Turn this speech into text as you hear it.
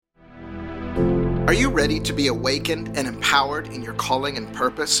Are you ready to be awakened and empowered in your calling and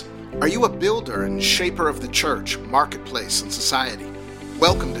purpose? Are you a builder and shaper of the church, marketplace, and society?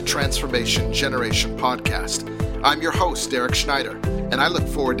 Welcome to Transformation Generation Podcast. I'm your host, Derek Schneider, and I look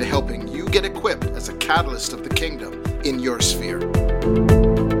forward to helping you get equipped as a catalyst of the kingdom in your sphere.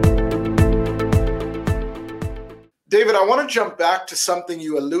 David, I want to jump back to something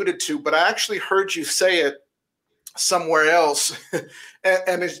you alluded to, but I actually heard you say it somewhere else.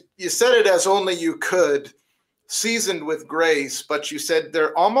 and you said it as only you could, seasoned with grace, but you said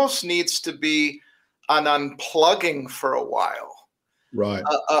there almost needs to be an unplugging for a while, right,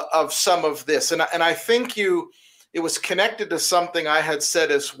 of some of this. And I think it was connected to something I had said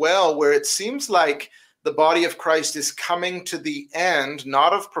as well, where it seems like the body of Christ is coming to the end,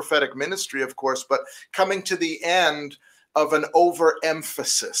 not of prophetic ministry, of course, but coming to the end of an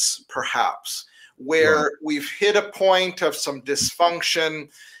overemphasis, perhaps, where we've hit a point of some dysfunction.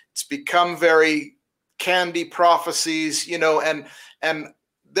 It's become very candy prophecies, and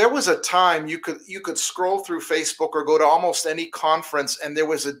there was a time you could scroll through Facebook or go to almost any conference, and there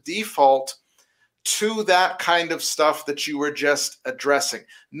was a default to that kind of stuff that you were just addressing.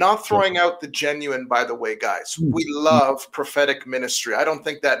 Not throwing out the genuine, by the way, guys. We love prophetic ministry. I don't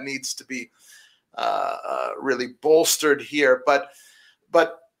think that needs to be really bolstered here, but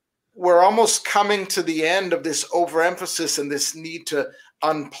we're almost coming to the end of this overemphasis and this need to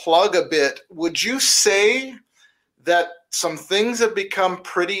unplug a bit. Would you say that some things have become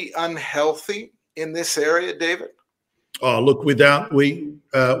pretty unhealthy in this area, David? Oh, look, without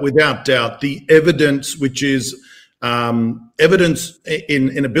doubt, the evidence, which is evidence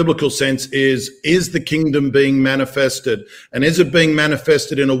in a biblical sense, is the kingdom being manifested, and is it being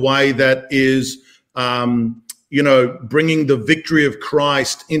manifested in a way that is bringing the victory of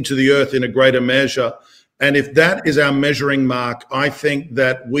Christ into the earth in a greater measure. And if that is our measuring mark, I think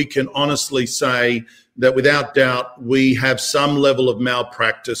that we can honestly say that without doubt, we have some level of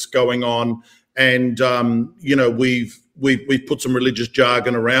malpractice going on. And, we've put some religious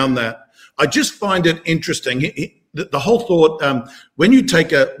jargon around that. I just find it interesting. The whole thought,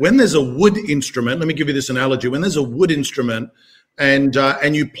 when there's a wood instrument, let me give you this analogy. When there's a wood instrument and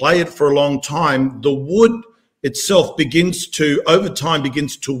you play it for a long time, the wood itself over time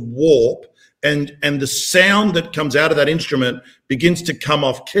begins to warp, and the sound that comes out of that instrument begins to come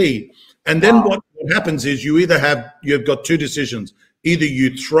off key. And then what happens is you've got two decisions. Either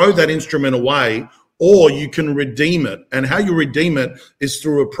you throw that instrument away, or you can redeem it. And how you redeem it is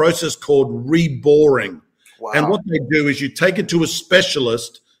through a process called reboring. Wow. And what they do is you take it to a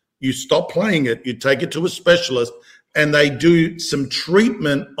specialist, you stop playing it, you take it to a specialist, and they do some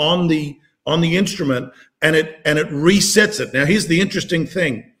treatment on the instrument, and it resets it. Now, here's the interesting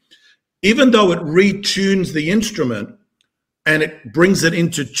thing. Even though it retunes the instrument and it brings it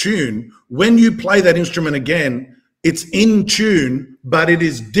into tune, when you play that instrument again, it's in tune, but it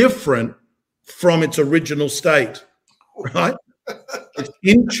is different from its original state, right? It's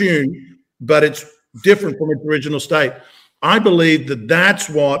in tune, but it's different from its original state. I believe that that's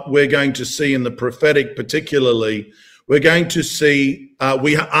what we're going to see in the prophetic particularly. We're going to see,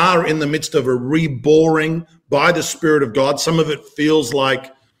 we are in the midst of a reboring by the Spirit of God. Some of it feels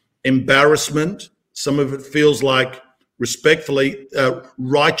like embarrassment. Some of it feels like, respectfully,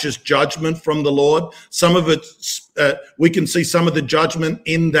 righteous judgment from the Lord. Some of it, we can see some of the judgment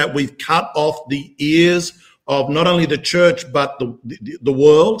in that we've cut off the ears of not only the church, but the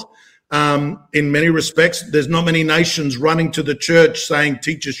world. In many respects, there's not many nations running to the church saying,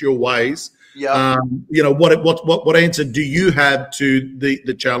 teach us your ways. Yeah. What answer do you have to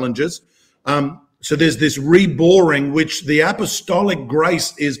the challenges? So there's this reboring, which the apostolic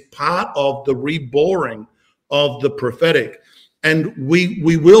grace is part of the reboring of the prophetic. And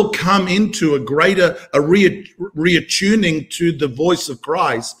we will come into a reattuning to the voice of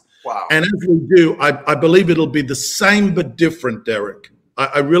Christ. Wow. And as we do, I believe it'll be the same but different, Derek.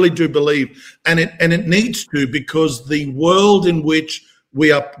 I really do believe. And it needs to, because the world in which we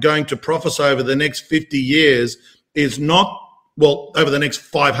are going to prophesy over the next 50 years is not, over the next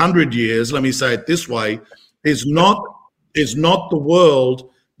 500 years, let me say it this way, is not the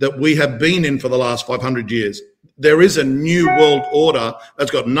world that we have been in for the last 500 years. There is a new world order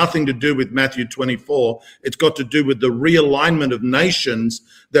that's got nothing to do with Matthew 24. It's got to do with the realignment of nations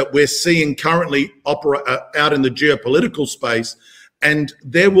that we're seeing currently operate out in the geopolitical space. And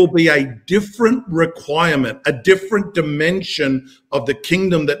there will be a different requirement, a different dimension of the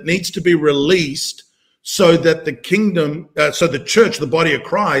kingdom that needs to be released so that the kingdom, so the church, the body of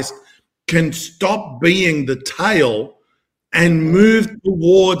Christ, can stop being the tail and move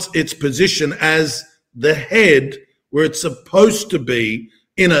towards its position as the head where it's supposed to be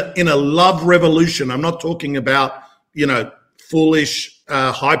in a love revolution. I'm not talking about, foolish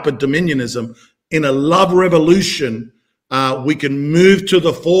hyper dominionism. In a love revolution, we can move to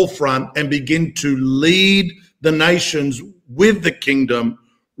the forefront and begin to lead the nations with the kingdom,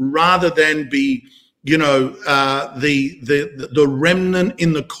 rather than be, the remnant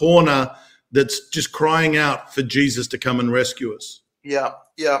in the corner that's just crying out for Jesus to come and rescue us. Yeah.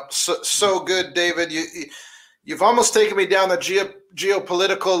 So good, David. You've almost taken me down the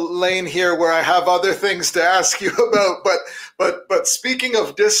geopolitical lane here, where I have other things to ask you about. But speaking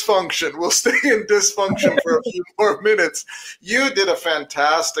of dysfunction, we'll stay in dysfunction for a few more minutes. You did a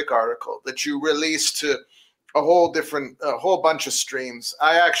fantastic article that you released to a whole bunch of streams.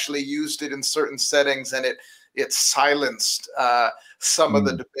 I actually used it in certain settings, and it silenced some of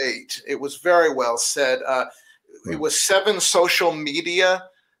the debate. It was very well said. It was 7 social media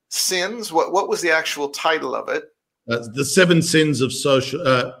sins. What was the actual title of it? The 7 sins of social.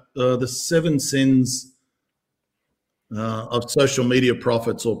 The 7 sins of social media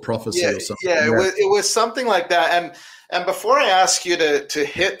prophets or prophecy, or something. Yeah, it was something like that. And before I ask you to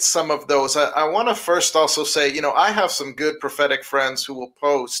hit some of those, I want to first also say, I have some good prophetic friends who will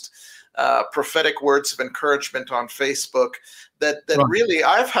post prophetic words of encouragement on Facebook that right. Really,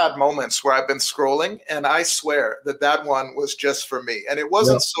 I've had moments where I've been scrolling, and I swear that one was just for me. And it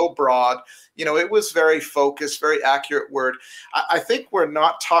wasn't so broad. It was very focused, very accurate word. I think we're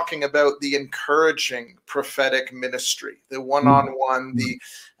not talking about the encouraging prophetic ministry, the one-on-one,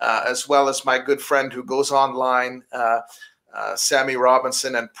 as well as my good friend who goes online, Sammy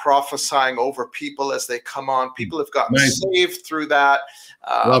Robinson, and prophesying over people as they come on. People have gotten saved through that.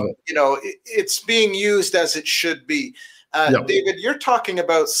 Love it. It's being used as it should be. David, you're talking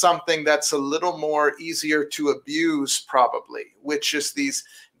about something that's a little more easier to abuse, probably, which is these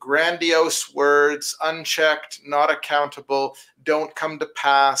grandiose words, unchecked, not accountable, don't come to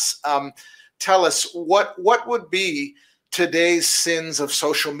pass. Tell us what would be today's sins of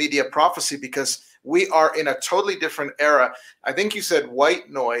social media prophecy, because we are in a totally different era. I think you said white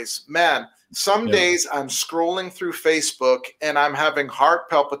noise. Man, some days I'm scrolling through Facebook and I'm having heart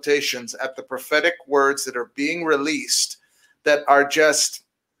palpitations at the prophetic words that are being released that are just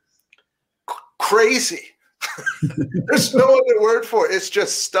crazy. There's no other word for it. It's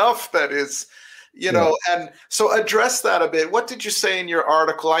just stuff that is, and so address that a bit. What did you say in your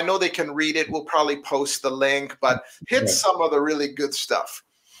article? I know they can read it. We'll probably post the link, but hit some of the really good stuff.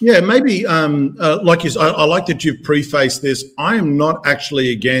 Yeah, maybe like I like that you've prefaced this. I am not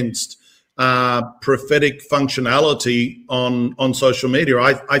actually against prophetic functionality on social media.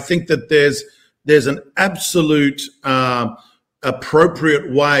 I think that there's an absolute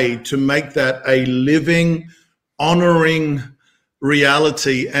appropriate way to make that a living, honoring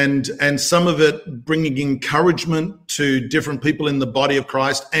reality, and some of it bringing encouragement to different people in the body of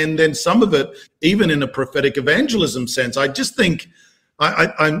Christ, and then some of it even in a prophetic evangelism sense. I just think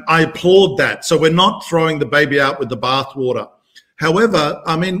I applaud that. So we're not throwing the baby out with the bathwater. However,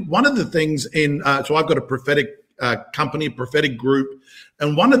 I mean, one of the things so I've got a prophetic company, a prophetic group,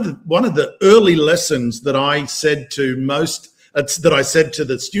 and one of the early lessons that I said to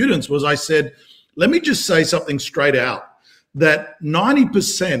the students was, I said, let me just say something straight out, that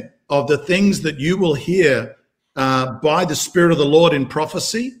 90% of the things that you will hear by the Spirit of the Lord in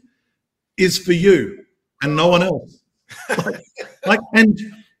prophecy is for you and no one else.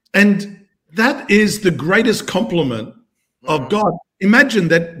 And that is the greatest compliment of God. Imagine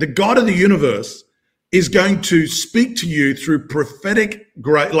that the God of the universe is going to speak to you through prophetic,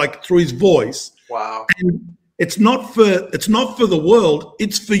 through his voice. Wow. And it's not for the world,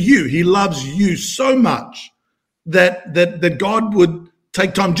 it's for you. He loves you so much that God would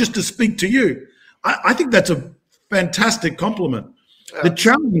take time just to speak to you. I think that's a fantastic compliment. Yeah. The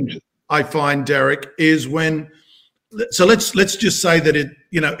challenge I find, Derek, is when, so let's just say that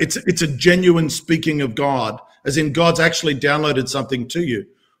it's a genuine speaking of God, as in God's actually downloaded something to you.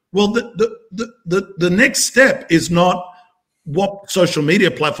 Well, the next step is not what social media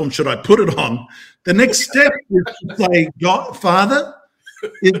platform should I put it on. The next step is to say, God, Father,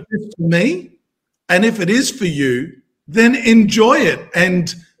 is this for me? And if it is for you, then enjoy it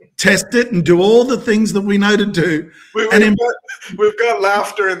and test it and do all the things that we know to do. We've got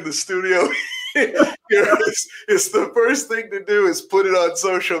laughter in the studio. It's the first thing to do is put it on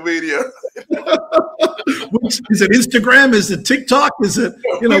social media. Is it Instagram? Is it TikTok? Is it,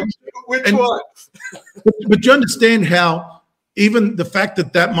 which one? But you understand how even the fact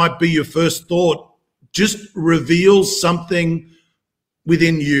that might be your first thought just reveals something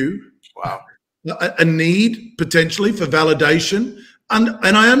within you. Wow. A need potentially for validation. And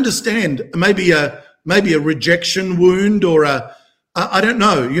I understand maybe a rejection wound or I don't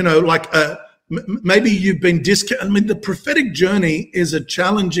know, maybe you've been discounted. I mean, the prophetic journey is a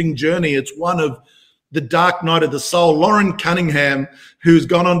challenging journey. It's one of the dark night of the soul. Lauren Cunningham, who's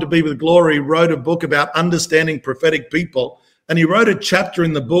gone on to be with glory, wrote a book about understanding prophetic people. And he wrote a chapter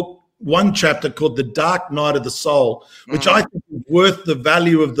in the book, one chapter called The Dark Night of the Soul, which I think is worth the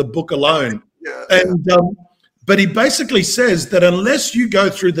value of the book alone. But he basically says that unless you go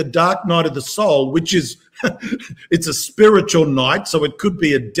through the dark night of the soul, which is, it's a spiritual night, so it could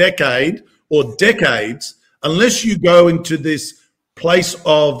be a decade or decades, unless you go into this place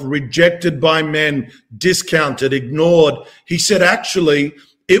of rejected by men, discounted, ignored, he said, actually,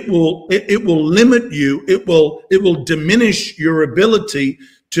 it will limit you. It will diminish your ability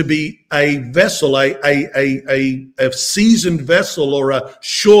to be a vessel, a seasoned vessel or a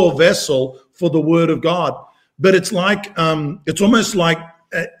sure vessel for the word of God. But it's like, it's almost like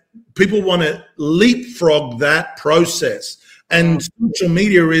people want to leapfrog that process. And social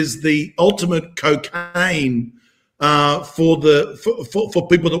media is the ultimate cocaine for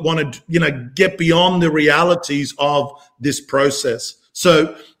people that want to, get beyond the realities of this process.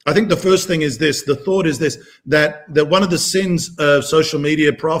 So I think the first thing is this, the thought is this, that one of the sins of social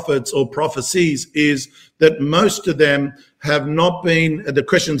media prophets or prophecies is that most of them have not been, the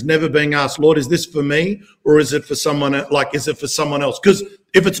question's never being asked, Lord, is this for me or is it for someone, is it for someone else? Because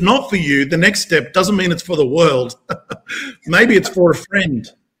if it's not for you, the next step doesn't mean it's for the world. Maybe it's for a friend.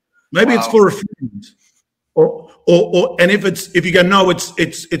 Maybe it's for a friend. And if you go, no,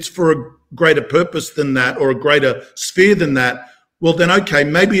 it's for a greater purpose than that or a greater sphere than that, well, then, okay,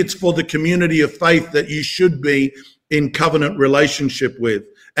 maybe it's for the community of faith that you should be in covenant relationship with.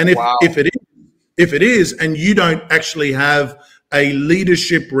 And if it is, and you don't actually have a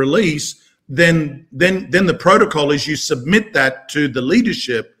leadership release, then the protocol is you submit that to the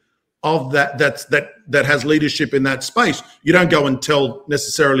leadership of that has leadership in that space. You don't go and tell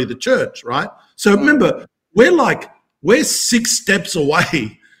necessarily the church, right? So remember, we're 6 steps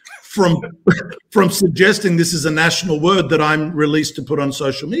away from suggesting this is a national word that I'm released to put on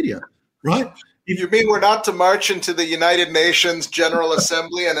social media, right? You mean we're not to march into the United Nations General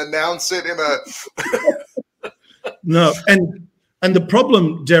Assembly and announce it in a... No, and the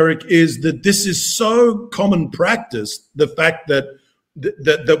problem, Derek, is that this is so common practice, the fact that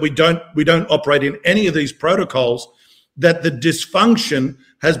we don't operate in any of these protocols, that the dysfunction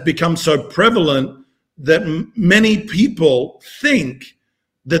has become so prevalent that many people think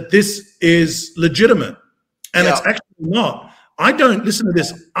that this is legitimate, and it's actually not. I don't listen to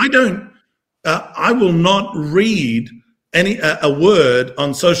this. I will not read a word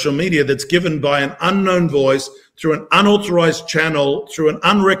on social media that's given by an unknown voice through an unauthorized channel, through an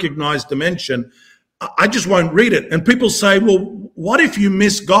unrecognized dimension. I just won't read it. And people say, well, what if you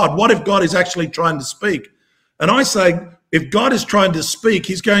miss God? What if God is actually trying to speak? And I say, if God is trying to speak,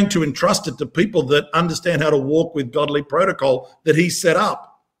 he's going to entrust it to people that understand how to walk with godly protocol that he set up.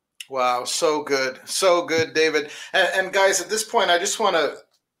 Wow, so good, David. And guys, at this point, I just want to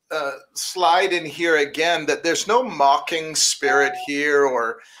slide in here again that there's no mocking spirit here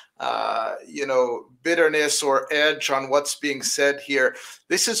or bitterness or edge on what's being said here.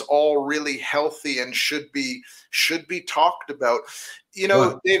 This is all really healthy and should be talked about.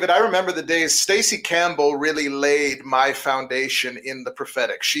 Wow. David, I remember the days Stacey Campbell really laid my foundation in the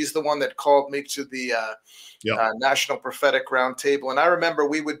prophetic. She's the one that called me to the National Prophetic Roundtable. And I remember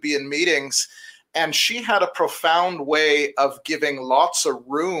we would be in meetings and she had a profound way of giving lots of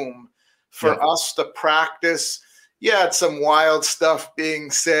room for us to practice. You had some wild stuff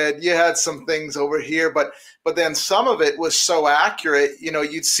being said. You had some things over here, but then some of it was so accurate,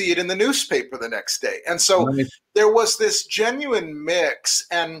 you'd see it in the newspaper the next day. And so there was this genuine mix.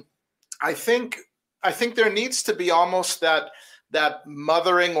 And I think there needs to be almost that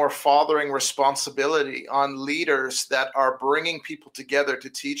mothering or fathering responsibility on leaders that are bringing people together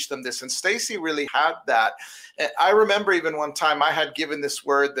to teach them this. And Stacey really had that. And I remember even one time I had given this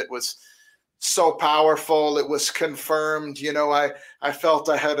word that was so powerful. It was confirmed. I felt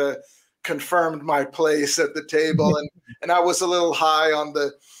I had confirmed my place at the table, and I was a little high on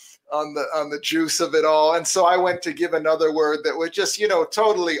the juice of it all. And so I went to give another word that was just,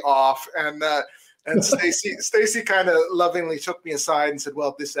 totally off. And Stacey kind of lovingly took me aside and said,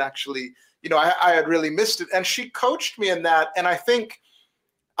 well, this actually, I had really missed it. And she coached me in that. And I think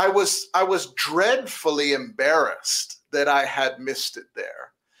I was dreadfully embarrassed that I had missed it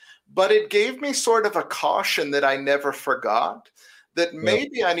there. But it gave me sort of a caution that I never forgot, that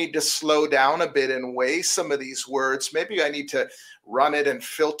maybe I need to slow down a bit and weigh some of these words. Maybe I need to run it and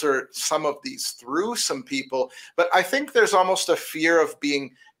filter some of these through some people. But I think there's almost a fear of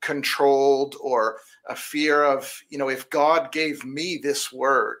being controlled, or a fear of, if God gave me this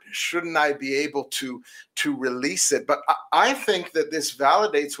word, shouldn't I be able to release it? But I think that this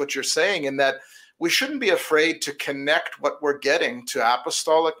validates what you're saying, in that we shouldn't be afraid to connect what we're getting to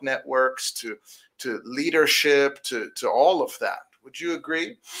apostolic networks, to leadership, to all of that. Would you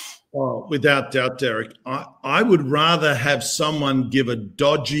agree? Oh, without doubt, Derek. I would rather have someone give a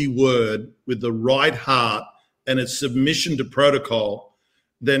dodgy word with the right heart and a submission to protocol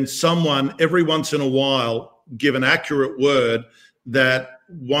than someone every once in a while give an accurate word that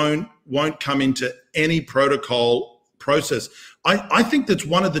won't come into any protocol process. I think that's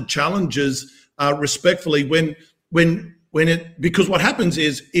one of the challenges, respectfully, because what happens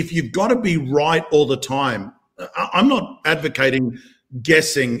is, if you've got to be right all the time, I'm not advocating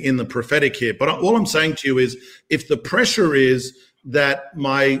guessing in the prophetic here, but all I'm saying to you is, if the pressure is that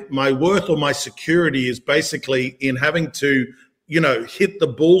my worth or my security is basically in having to, hit the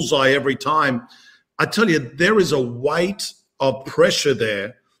bullseye every time, I tell you, there is a weight of pressure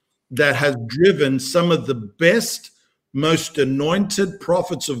there that has driven some of the best, most anointed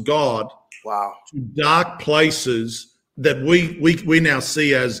prophets of God to dark places that we now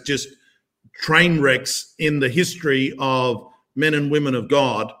see as just train wrecks in the history of men and women of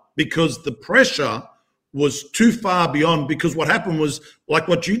God, because the pressure was too far beyond. Because what happened was, like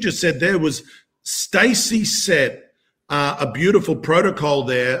what you just said there, was Stacy set a beautiful protocol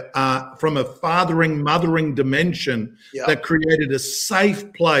there from a fathering, mothering dimension that created a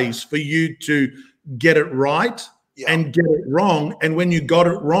safe place for you to get it right and get it wrong. And when you got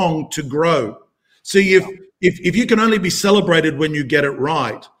it wrong, to grow. See, if you can only be celebrated when you get it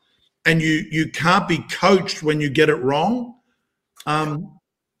right, and you can't be coached when you get it wrong,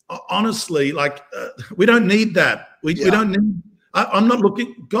 honestly, we don't need that. We don't need. I'm not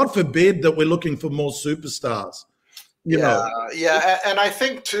looking. God forbid that we're looking for more superstars. You know. Yeah, and I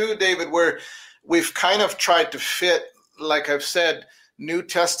think too, David, we've kind of tried to fit, like I've said, New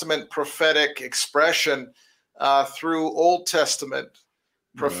Testament prophetic expression through Old Testament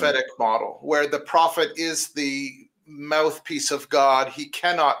prophetic model, where the prophet is the mouthpiece of God. He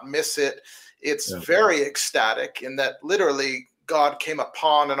cannot miss it. It's very ecstatic in that literally God came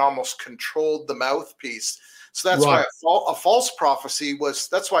upon and almost controlled the mouthpiece. So that's why a false prophecy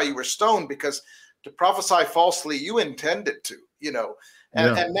that's why you were stoned, because to prophesy falsely, you intended to,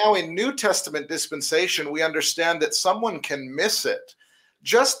 and now in New Testament dispensation, we understand that someone can miss it.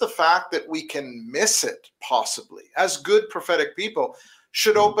 Just the fact that we can miss it, possibly, as good prophetic people,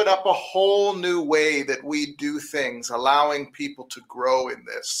 should open up a whole new way that we do things, allowing people to grow in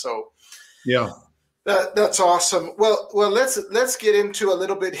this. So, that's awesome. Well, let's get into a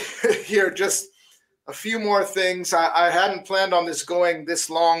little bit here. Just a few more things. I hadn't planned on this going this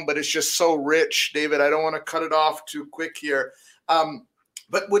long, but it's just so rich, David. I don't want to cut it off too quick here.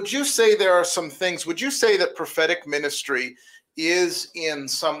 But would you say there are some things? Would you say that prophetic ministry is in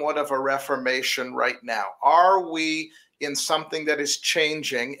somewhat of a reformation right now? Are we in something that is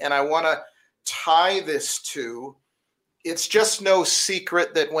changing? And I want to tie this to, it's just no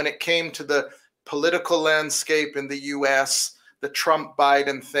secret that when it came to the political landscape in the US, the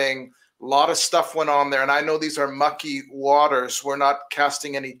Trump-Biden thing, a lot of stuff went on there. And I know these are mucky waters. We're not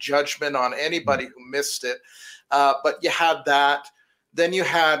casting any judgment on anybody who missed it. But you had that. Then you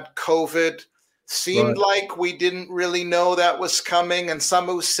had COVID. Seemed like we didn't really know that was coming. And some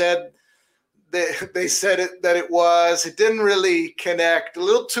who said, they said that it didn't really connect, a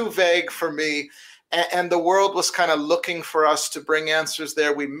little too vague for me. And the world was kind of looking for us to bring answers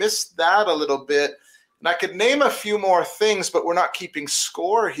there. We missed that a little bit. And I could name a few more things, but we're not keeping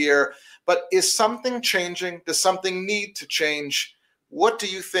score here. But is something changing? Does something need to change? What do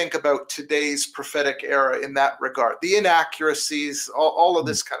you think about today's prophetic era in that regard? The inaccuracies, all of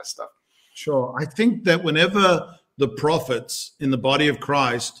this kind of stuff. Sure. I think that whenever the prophets in the body of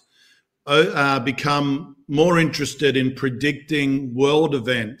Christ become more interested in predicting world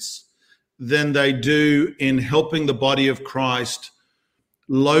events than they do in helping the body of Christ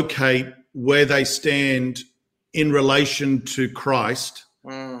locate where they stand in relation to Christ,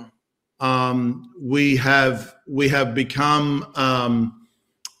 we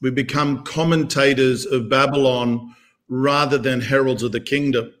become commentators of Babylon rather than heralds of the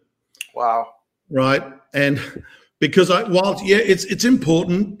kingdom. Wow. Right. And because it's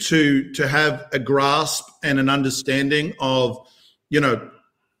important to have a grasp and an understanding of,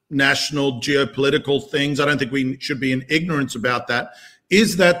 national geopolitical things. I don't think we should be in ignorance about that.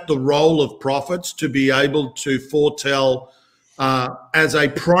 Is that the role of prophets, to be able to foretell as a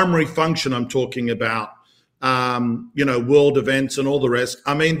primary function. I'm talking about, world events and all the rest.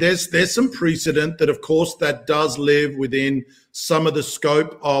 I mean, there's some precedent that, of course, that does live within some of the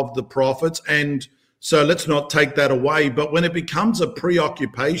scope of the prophets. And so let's not take that away. But when it becomes a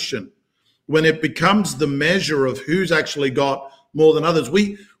preoccupation, when it becomes the measure of who's actually got more than others,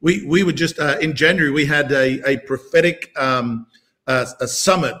 we were just in January, we had a prophetic a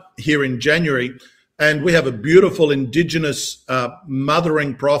summit here in January, and we have a beautiful indigenous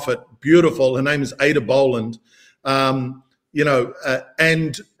mothering prophet, beautiful. Her name is Ada Boland, and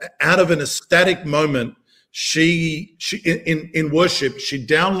out of an ecstatic moment, she in worship, she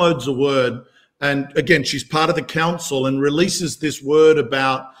downloads a word, and again, she's part of the council and releases this word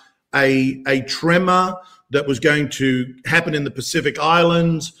about a tremor that was going to happen in the Pacific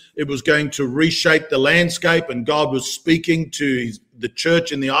Islands. It was going to reshape the landscape, and God was speaking to the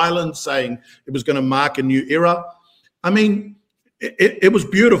church in the islands, saying it was going to mark a new era. I mean, it was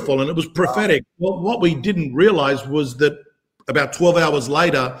beautiful and it was prophetic. Well, what we didn't realize was that about 12 hours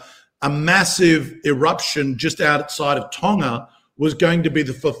later, a massive eruption just outside of Tonga was going to be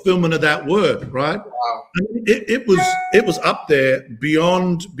the fulfillment of that word, right? Wow. It was up there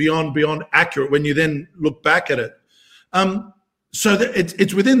beyond accurate when you then look back at it. So that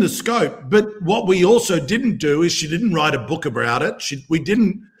it's within the scope. But what we also didn't do is she didn't write a book about it.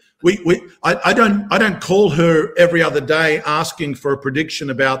 I don't call her every other day asking for a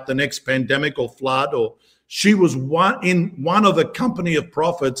prediction about the next pandemic or flood. Or she was one of a company of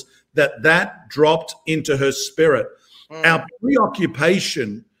prophets that dropped into her spirit. Our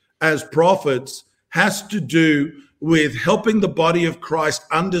preoccupation as prophets has to do with helping the body of Christ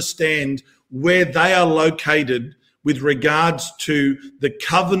understand where they are located with regards to the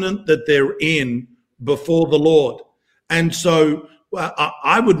covenant that they're in before the Lord. And so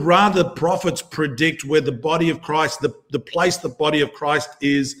I would rather prophets predict where the body of Christ, the place the body of Christ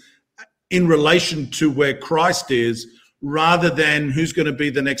is in relation to where Christ is, rather than who's going to be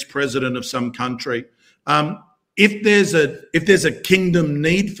the next president of some country. If there's a kingdom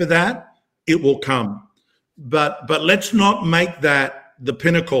need for that, it will come. But let's not make that the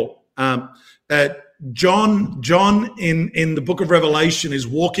pinnacle. John in the book of Revelation is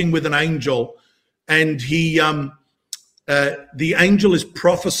walking with an angel, and the angel is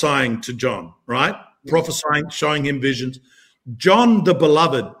prophesying to John, right? Prophesying, showing him visions. John, the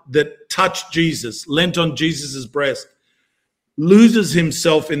beloved that touched Jesus, leant on Jesus's breast, loses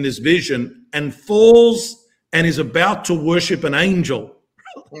himself in this vision and falls and is about to worship an angel.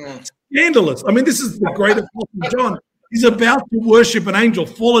 Scandalous. I mean, this is the great Apostle John. He's about to worship an angel,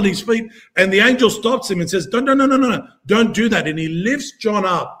 fall at his feet, and the angel stops him and says, no, don't do that. And he lifts John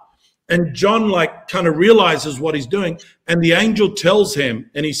up, and John kind of realizes what he's doing, and the angel tells him,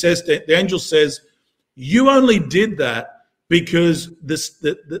 and the angel says, you only did that because the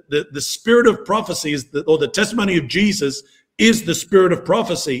spirit of prophecy or the testimony of Jesus is the spirit of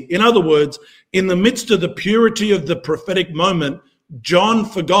prophecy. In other words, in the midst of the purity of the prophetic moment, John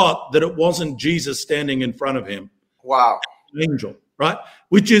forgot that it wasn't Jesus standing in front of him. Wow. Angel, right?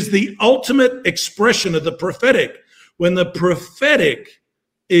 Which is the ultimate expression of the prophetic. When the prophetic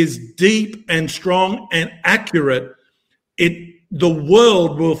is deep and strong and accurate, the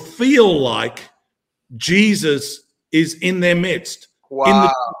world will feel like Jesus is in their midst.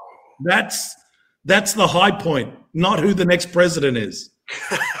 Wow. That's the high point, not who the next president is.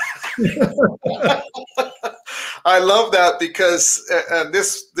 I love that, because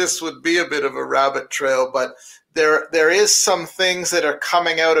this would be a bit of a rabbit trail, but there is some things that are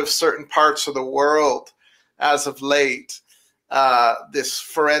coming out of certain parts of the world as of late. This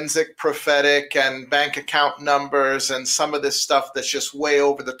forensic prophetic and bank account numbers and some of this stuff that's just way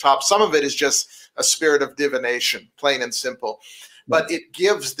over the top. Some of it is just a spirit of divination, plain and simple. But it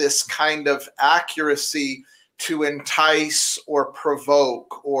gives this kind of accuracy to entice or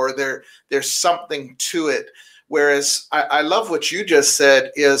provoke, or there's something to it. Whereas I love what you just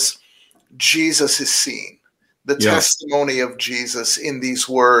said is Jesus is seen. The testimony of Jesus in these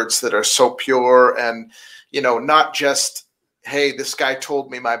words that are so pure and, not just, hey, this guy told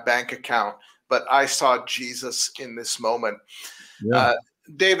me my bank account, but I saw Jesus in this moment. Yeah.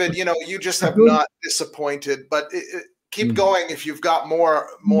 David, you just have not disappointed, but keep going if you've got more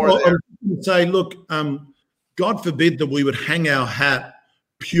there. I would say, look, God forbid that we would hang our hat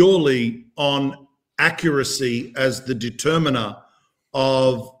purely on accuracy as the determiner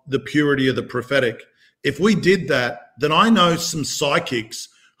of the purity of the prophetic. If we did that, then I know some psychics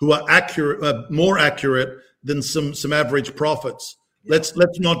who are more accurate than some average prophets.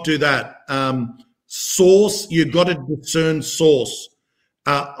 Let's not do that. Source, you've got to discern source.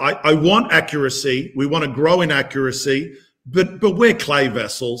 I want accuracy. We want to grow in accuracy, but we're clay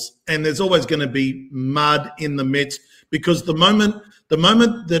vessels, and there's always going to be mud in the midst, because the moment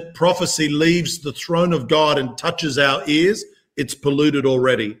that prophecy leaves the throne of God and touches our ears, it's polluted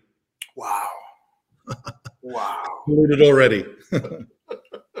already. Wow. Wow. Polluted already.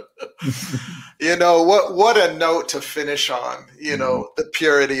 What a note to finish on, the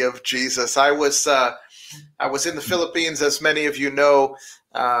purity of Jesus. I was in the Philippines, as many of you know,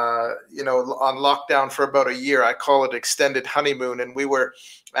 on lockdown for about a year. I call it extended honeymoon. And we were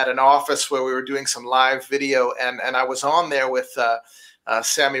at an office where we were doing some live video, and I was on there with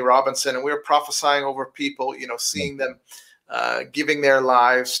Sammy Robinson, and we were prophesying over people, seeing them giving their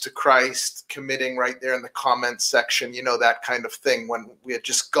lives to Christ, committing right there in the comments section, that kind of thing, when we had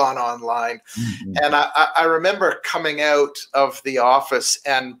just gone online. Mm-hmm. And I remember coming out of the office,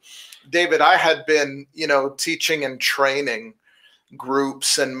 and David, I had been, teaching and training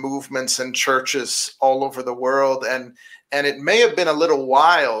groups and movements and churches all over the world. And it may have been a little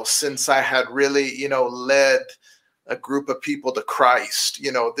while since I had really, led a group of people to Christ,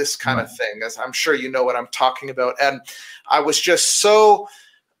 this kind of thing, as I'm sure you know what I'm talking about. And I was just so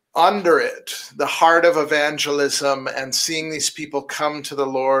under it, the heart of evangelism and seeing these people come to the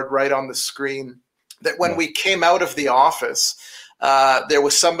Lord right on the screen, that when we came out of the office, there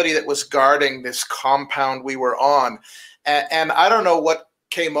was somebody that was guarding this compound we were on. And I don't know what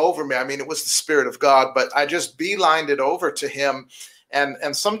came over me. I mean, it was the Spirit of God, but I just beelined it over to him.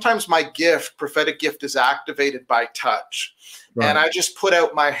 And sometimes my gift, prophetic gift, is activated by touch. Right. And I just put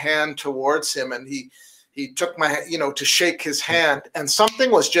out my hand towards him, and he took my, to shake his hand, and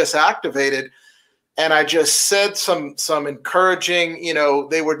something was just activated. And I just said some encouraging,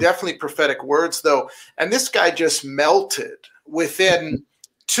 they were definitely prophetic words though. And this guy just melted within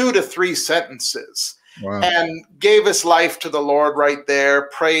 2 to 3 sentences. Wow. And gave his life to the Lord right there,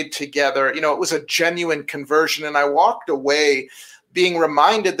 prayed together. It was a genuine conversion. And I walked away being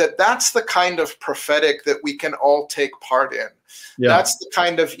reminded that that's the kind of prophetic that we can all take part in. Yeah. That's the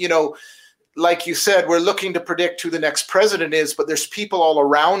kind of, like you said, we're looking to predict who the next president is, but there's people all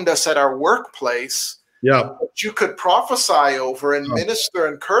around us at our workplace that you could prophesy over and minister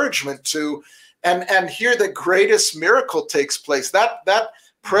encouragement to, and here the greatest miracle takes place. That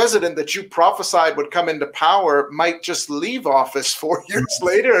president that you prophesied would come into power might just leave office 4 years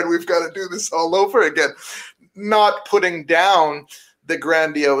later, and we've got to do this all over again. Not putting down the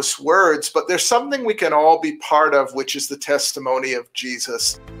grandiose words, but there's something we can all be part of, which is the testimony of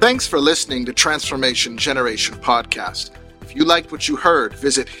Jesus. Thanks for listening to Transformation Generation Podcast. If you liked what you heard,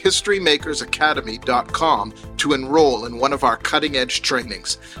 visit HistoryMakersAcademy.com to enroll in one of our cutting-edge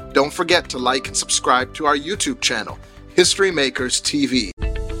trainings. Don't forget to like and subscribe to our YouTube channel, History Makers TV.